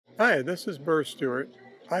Hi, this is Burr Stewart.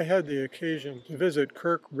 I had the occasion to visit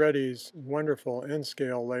Kirk Reddie's wonderful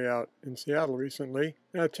N-scale layout in Seattle recently,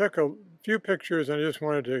 and I took a few pictures and I just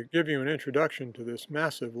wanted to give you an introduction to this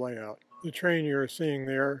massive layout. The train you're seeing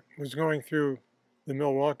there was going through the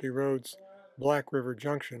Milwaukee Road's Black River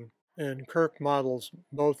Junction, and Kirk models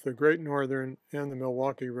both the Great Northern and the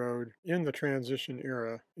Milwaukee Road in the transition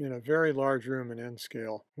era in a very large room in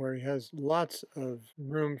N-scale, where he has lots of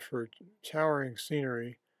room for towering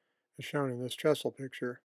scenery as shown in this trestle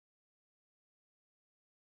picture.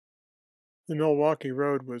 The Milwaukee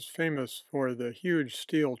Road was famous for the huge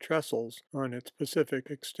steel trestles on its Pacific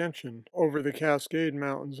extension over the Cascade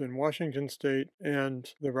Mountains in Washington State and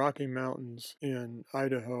the Rocky Mountains in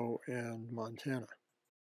Idaho and Montana.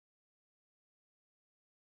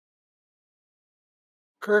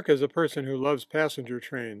 Kirk is a person who loves passenger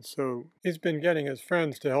trains, so he's been getting his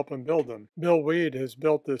friends to help him build them. Bill Weed has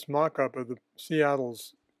built this mock-up of the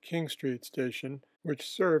Seattle's King Street station, which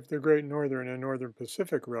served the Great Northern and Northern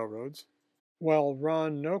Pacific railroads, while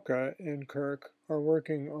Ron Noka and Kirk are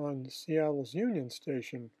working on Seattle's Union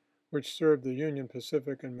Station, which served the Union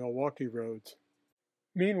Pacific and Milwaukee roads.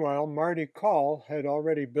 Meanwhile, Marty Call had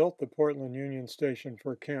already built the Portland Union Station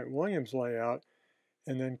for Kent Williams' layout,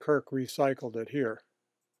 and then Kirk recycled it here.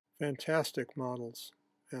 Fantastic models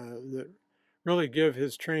that really give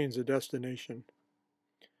his trains a destination.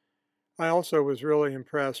 I also was really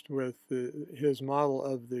impressed with his model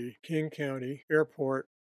of the King County Airport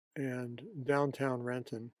and downtown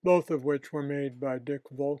Renton, both of which were made by Dick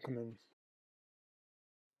Volkman.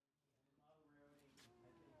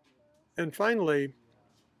 And finally,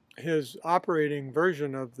 his operating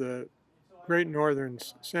version of the Great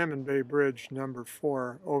Northern's Salmon Bay Bridge number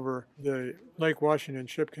 4 over the Lake Washington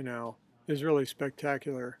Ship Canal is really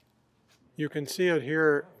spectacular. You can see it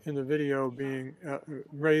here in the video being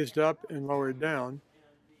raised up and lowered down.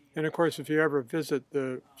 And of course, if you ever visit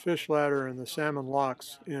the fish ladder and the salmon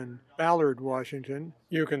locks in Ballard, Washington,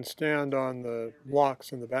 you can stand on the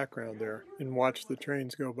locks in the background there and watch the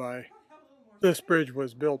trains go by. This bridge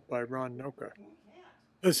was built by Ron Noka.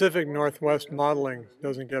 Pacific Northwest modeling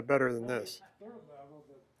doesn't get better than this.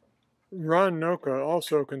 Ron Noka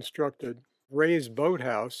also constructed Ray's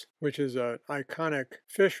Boathouse, which is an iconic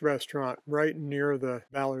fish restaurant right near the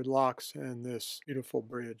Ballard Locks and this beautiful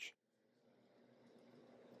bridge.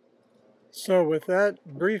 So with that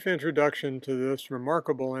brief introduction to this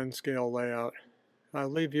remarkable N-scale layout, I'll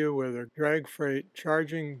leave you with a drag freight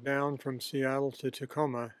charging down from Seattle to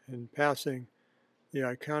Tacoma and passing the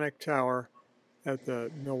iconic tower at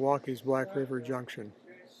the Milwaukee's Black River Junction.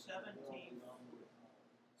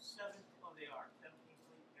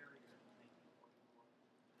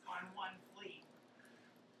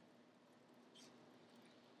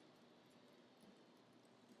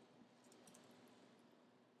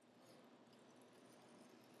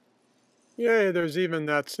 Yay, there's even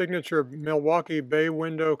that signature Milwaukee bay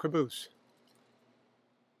window caboose.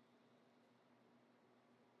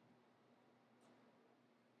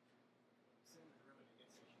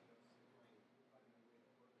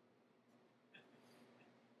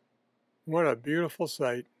 What a beautiful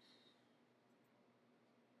sight.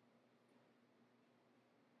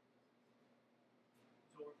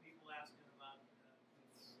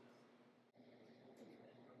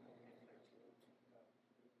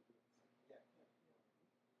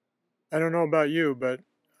 I don't know about you, but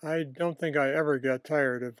I don't think I ever get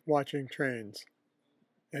tired of watching trains.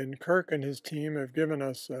 And Kirk and his team have given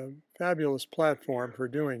us a fabulous platform for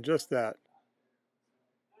doing just that.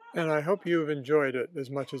 And I hope you've enjoyed it as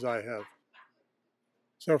much as I have.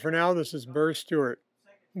 So for now, this is Burr Stewart,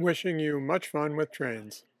 wishing you much fun with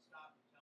trains.